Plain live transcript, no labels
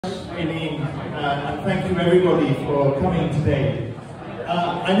And thank you everybody for coming today.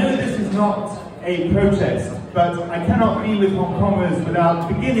 I know this is not a protest, but I cannot be with HongKongers without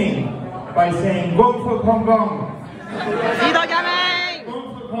beginning by saying Gong for Hong Kong!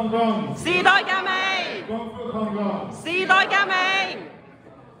 Gong for Hong Kong! Gong for Hong Kong!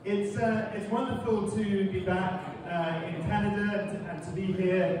 It's wonderful to be back in Canada and to be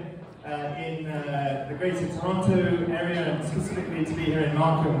here in the Greater Toronto area, and specifically to be here in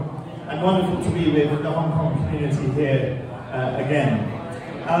Markham, and wonderful to be with the Hong Kong community here again.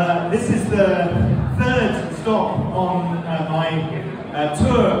 This is the third stop on my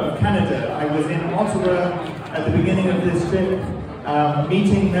tour of Canada. I was in Ottawa at the beginning of this trip,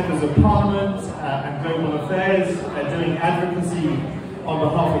 meeting members of Parliament and Global Affairs, doing advocacy on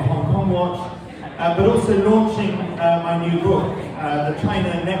behalf of Hong Kong Watch, but also launching my new book, the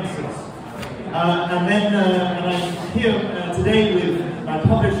China Nexus. And I'm here today with my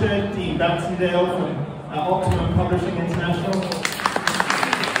publisher, Dean Baxendale from Optimum Publishing International.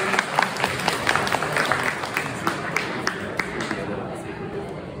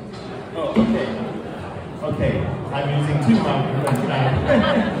 Oh, okay, I'm using two microphones now.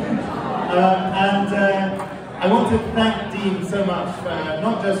 I want to thank Dean so much,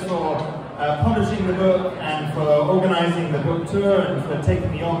 not just for publishing the book and for organising the book tour and for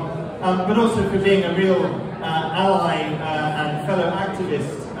taking me on, but also for being a real ally and fellow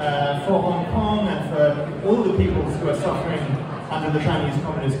activist for Hong Kong and for all the peoples who are suffering under the Chinese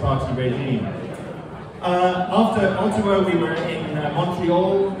Communist Party regime. After Ottawa, we were in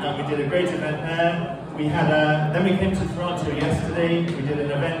Montreal and we did a great event there. Then we came to Toronto yesterday. We did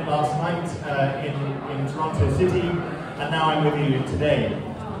an event last night in Toronto City, and now I'm with you today.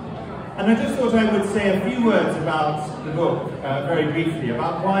 And I just thought I would say a few words about the book, very briefly,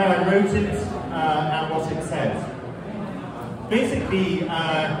 about why I wrote it and what it says. Basically,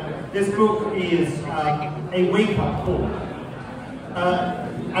 this book is a wake-up call.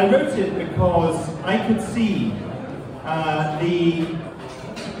 I wrote it because I could see the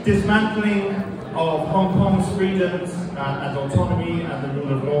dismantling of Hong Kong's freedoms and autonomy and the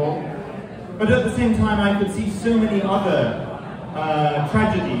rule of law, but at the same time I could see so many other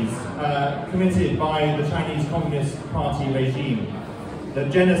tragedies committed by the Chinese Communist Party regime. The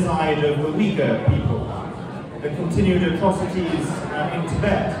genocide of the Uyghur people, the continued atrocities in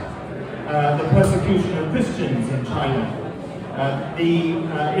Tibet, the persecution of Christians in China,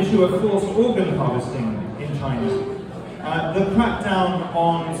 the issue of forced organ harvesting in China, the crackdown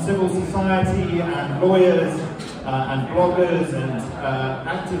on civil society and lawyers and bloggers and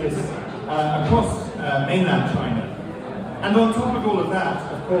activists across mainland China. And on top of all of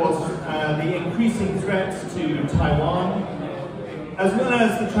that, of course, the increasing threats to Taiwan, as well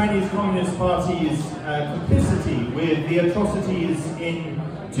as the Chinese Communist Party's complicity with the atrocities in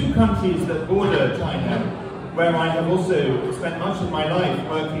two countries that border China, where I have also spent much of my life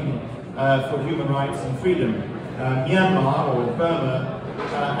working for human rights and freedom, Myanmar or Burma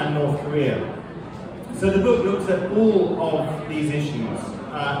and North Korea. So the book looks at all of these issues,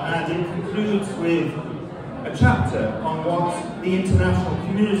 and it concludes with a chapter on what the international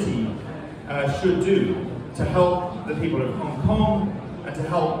community should do to help the people of Hong Kong and to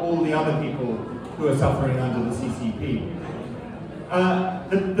help all the other people who are suffering under the CCP.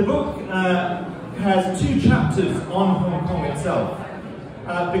 The book has two chapters on Hong Kong itself,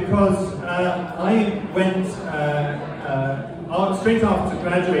 because I went straight after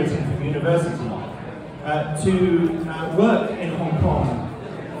graduating from university to work in Hong Kong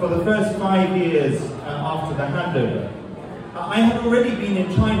for the first 5 years after the handover. I had already been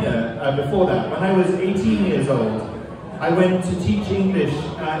in China before that. When I was 18 years old, I went to teach English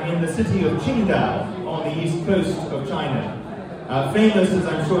in the city of Qingdao on the east coast of China. Famous, as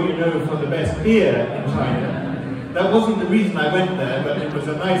I'm sure you know, for the best beer in China. That wasn't the reason I went there, but it was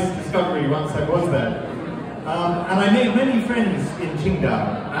a nice discovery once I was there. And I made many friends in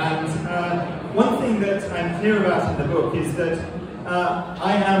Qingdao. And one thing that I'm clear about in the book is that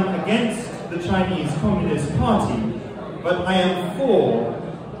I am against the Chinese Communist Party, but I am for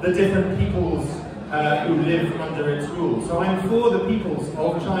the different peoples who live under its rule. So I'm for the peoples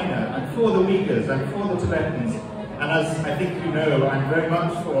of China, I'm for the Uyghurs, I'm for the Tibetans, and as I think you know, I'm very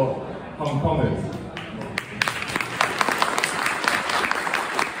much for Hong Kongers.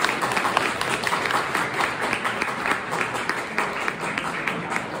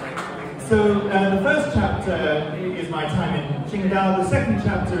 So the first chapter is my time in Qingdao. The second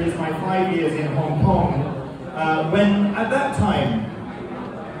chapter is my 5 years in Hong Kong, when at that time,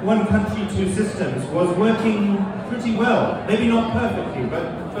 one country, two systems was working pretty well. Maybe not perfectly, but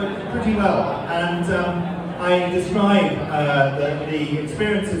pretty well. And I describe the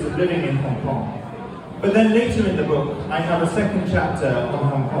experiences of living in Hong Kong. But then later in the book, I have a second chapter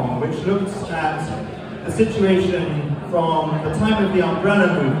on Hong Kong, which looks at the situation from the time of the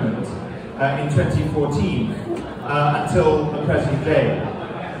umbrella movement in 2014 until the present day.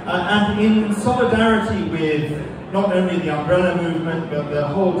 And in solidarity with not only the umbrella movement, but the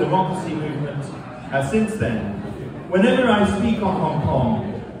whole democracy movement since then, whenever I speak on Hong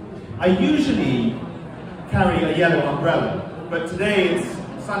Kong, I usually carry a yellow umbrella, but today it's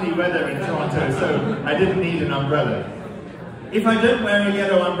sunny weather in Toronto, so I didn't need an umbrella. If I don't wear a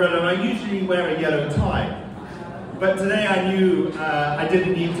yellow umbrella, I usually wear a yellow tie. But today I knew I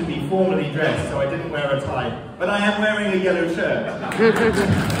didn't need to be formally dressed, so I didn't wear a tie. But I am wearing a yellow shirt.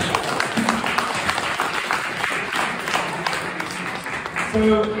 So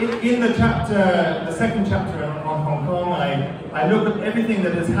in the chapter, the second chapter on Hong Kong, I look at everything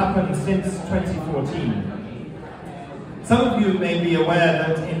that has happened since 2014. Some of you may be aware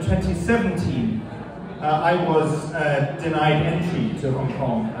that in 2017, I was denied entry to Hong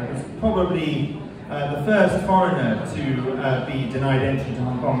Kong. I was probably the first foreigner to be denied entry to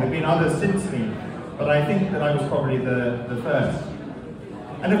Hong Kong. There have been others since me, but I think that I was probably the first.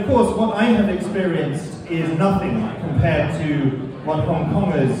 And of course, what I have experienced is nothing compared to what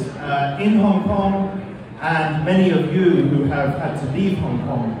HongKongers in Hong Kong and many of you who have had to leave Hong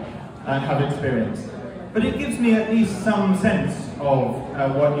Kong have experienced. But it gives me at least some sense of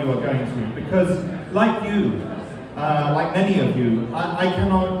what you are going through, because like you, like many of you, I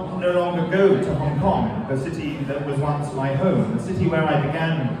cannot no longer go to Hong Kong, the city that was once my home, the city where I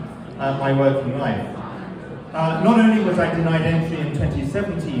began my working life. Not only was I denied entry in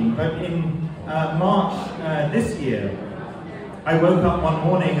 2017, but in March this year, I woke up one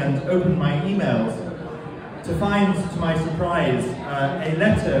morning and opened my emails to find, to my surprise, a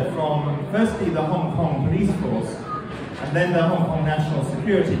letter from firstly the Hong Kong Police Force and then the Hong Kong National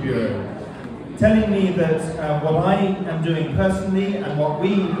Security Bureau, telling me that what I am doing personally and what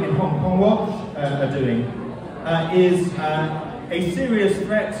we in Hong Kong Watch are doing is a serious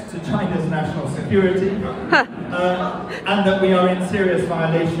threat to China's national security and that we are in serious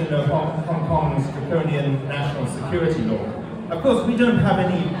violation of Hong Kong's draconian national security law. Of course, we don't have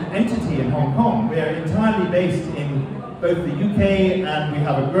any entity in Hong Kong. We are entirely based in both the UK and we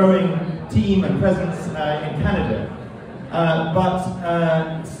have a growing team and presence in Canada.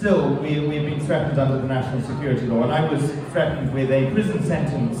 But still, we've been threatened under the national security law, and I was threatened with a prison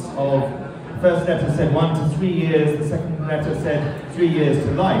sentence of, the first letter said 1 to 3 years, the second letter said 3 years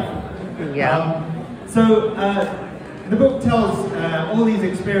to life. Yeah. The book tells all these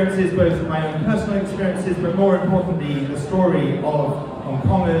experiences, both my own personal experiences, but more importantly, the story of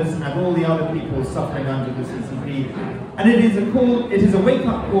HongKongers and all the other people suffering under the CCP. And it is a call, it is a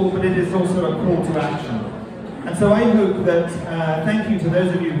wake-up call, but it is also a call to action. And so I hope that, thank you to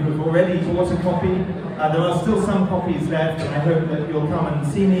those of you who have already bought a copy. There are still some copies left, and I hope that you'll come and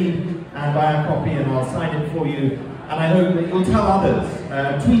see me and buy a copy and I'll sign it for you. And I hope that you'll tell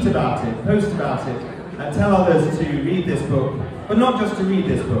others, tweet about it, post about it, tell others to read this book, but not just to read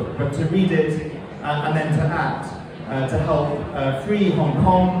this book, but to read it and then to act, to help free Hong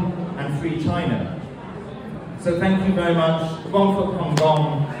Kong and free China. So thank you very much. Hong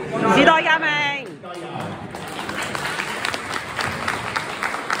Kong.